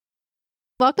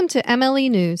Welcome to MLE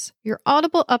News, your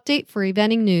audible update for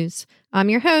eventing news. I'm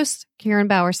your host, Karen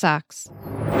Bower-Sachs.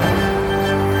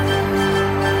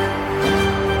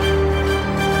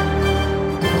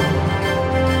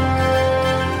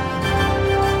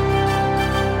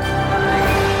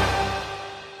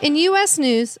 In U.S.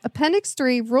 news, Appendix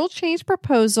 3 rule change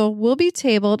proposal will be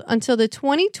tabled until the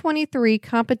 2023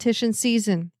 competition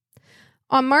season.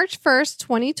 On March 1st,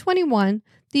 2021,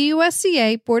 the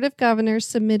USCA Board of Governors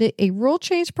submitted a rule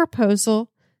change proposal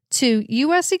to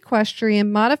U.S. Equestrian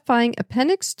modifying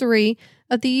Appendix 3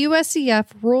 of the USEF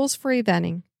Rules for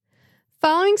Eventing.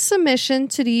 Following submission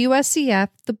to the USEF,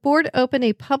 the board opened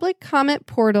a public comment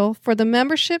portal for the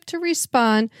membership to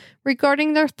respond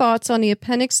regarding their thoughts on the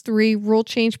Appendix 3 rule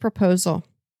change proposal.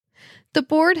 The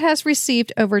board has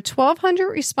received over 1,200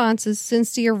 responses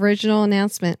since the original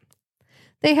announcement.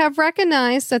 They have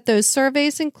recognized that those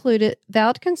surveys included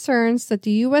valid concerns that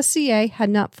the USCA had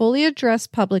not fully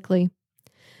addressed publicly.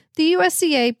 The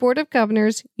USCA Board of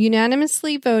Governors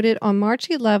unanimously voted on March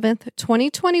 11,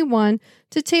 2021,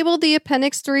 to table the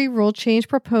Appendix 3 rule change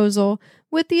proposal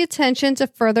with the intention to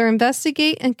further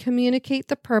investigate and communicate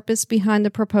the purpose behind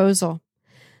the proposal.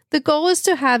 The goal is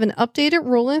to have an updated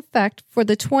rule in effect for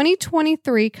the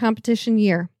 2023 competition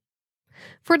year.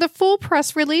 For the full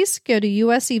press release, go to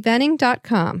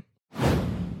useventing.com.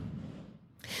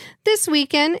 This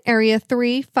weekend, Area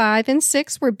 3, 5, and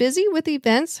 6 were busy with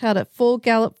events held at Full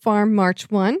Gallop Farm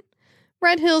March 1,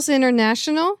 Red Hills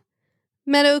International,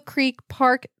 Meadow Creek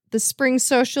Park the Spring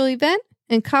Social Event,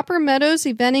 and Copper Meadows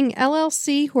Eventing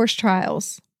LLC Horse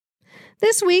Trials.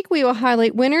 This week, we will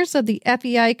highlight winners of the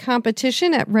FEI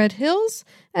competition at Red Hills,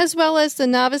 as well as the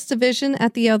novice division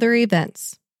at the other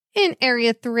events. In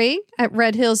Area 3, at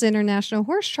Red Hills International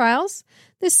Horse Trials,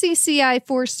 the CCI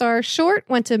 4-star short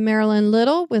went to Marilyn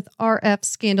Little with RF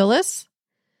Scandalous.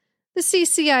 The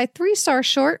CCI 3-star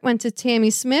short went to Tammy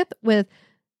Smith with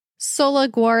Sola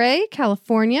Guare,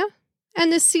 California.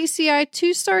 And the CCI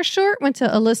 2-star short went to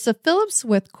Alyssa Phillips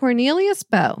with Cornelius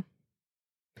Bow.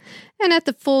 And at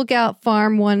the Full Gallop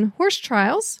Farm 1 Horse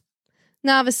Trials,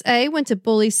 Novice A went to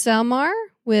Bully Selmar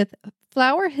with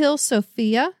Flower Hill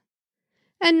Sophia.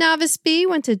 And Novice B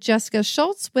went to Jessica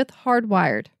Schultz with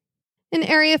Hardwired. In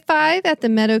Area 5 at the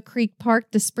Meadow Creek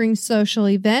Park the Spring Social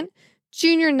Event,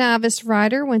 Junior Novice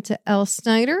Rider went to L.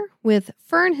 Snyder with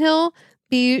Fernhill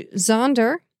B.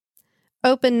 Zonder.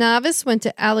 Open Novice went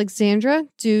to Alexandra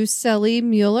Du Celi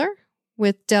Mueller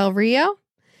with Del Rio.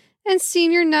 And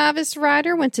Senior Novice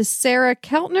Rider went to Sarah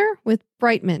Keltner with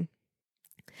Brightman.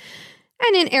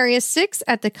 And in Area 6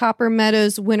 at the Copper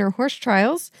Meadows Winter Horse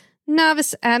Trials,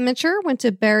 Novice Amateur went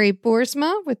to Barry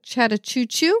Boersma with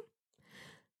Chattahoochee.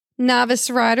 Novice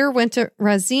Rider went to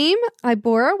Razim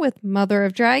Ibora with Mother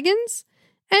of Dragons.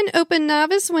 And Open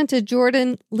Novice went to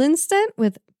Jordan Lindstedt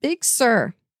with Big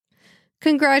Sur.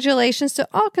 Congratulations to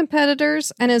all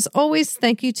competitors, and as always,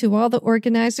 thank you to all the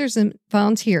organizers and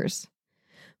volunteers.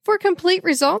 For complete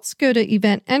results, go to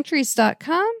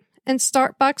evententries.com and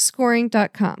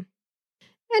startboxscoring.com.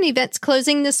 And events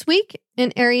closing this week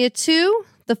in Area 2,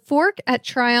 The Fork at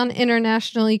Tryon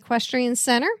International Equestrian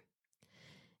Center.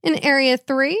 In Area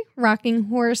 3, Rocking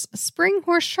Horse Spring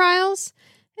Horse Trials.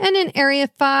 And in Area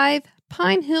 5,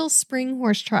 Pine Hill Spring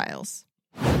Horse Trials.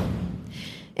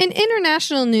 In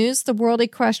international news, the World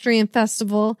Equestrian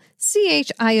Festival,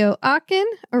 CHIO Aachen,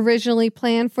 originally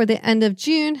planned for the end of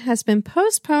June, has been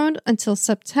postponed until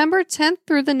September 10th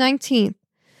through the 19th.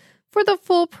 For the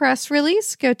full press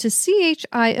release, go to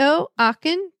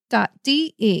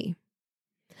chioaachen.de.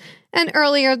 And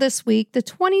earlier this week, the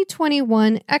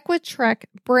 2021 Equitrek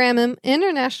Bramham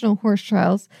International Horse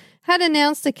Trials had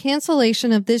announced the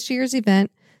cancellation of this year's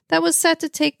event that was set to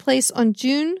take place on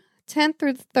June 10th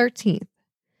through the 13th.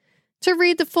 To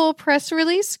read the full press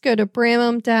release, go to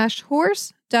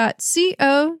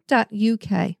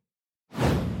bramham-horse.co.uk.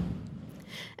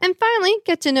 And finally,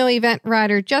 get to know event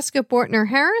writer Jessica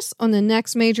Bortner-Harris on the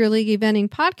next Major League Eventing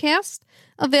podcast,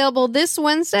 available this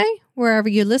Wednesday wherever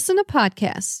you listen to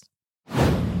podcasts.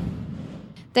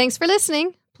 Thanks for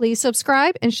listening. Please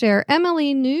subscribe and share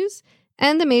MLE News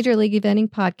and the Major League Eventing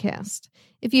podcast.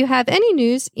 If you have any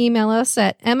news, email us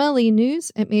at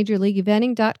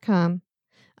mlenews@majorleagueeventing.com.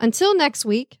 Until next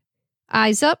week,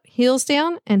 eyes up, heels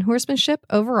down, and horsemanship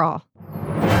overall.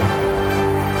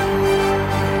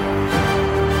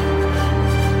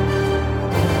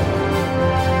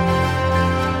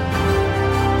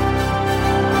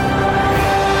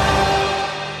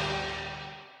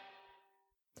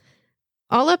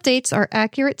 All updates are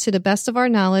accurate to the best of our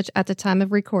knowledge at the time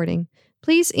of recording.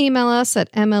 Please email us at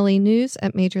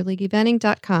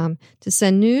mlenews@majorleagueeventing.com to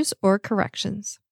send news or corrections.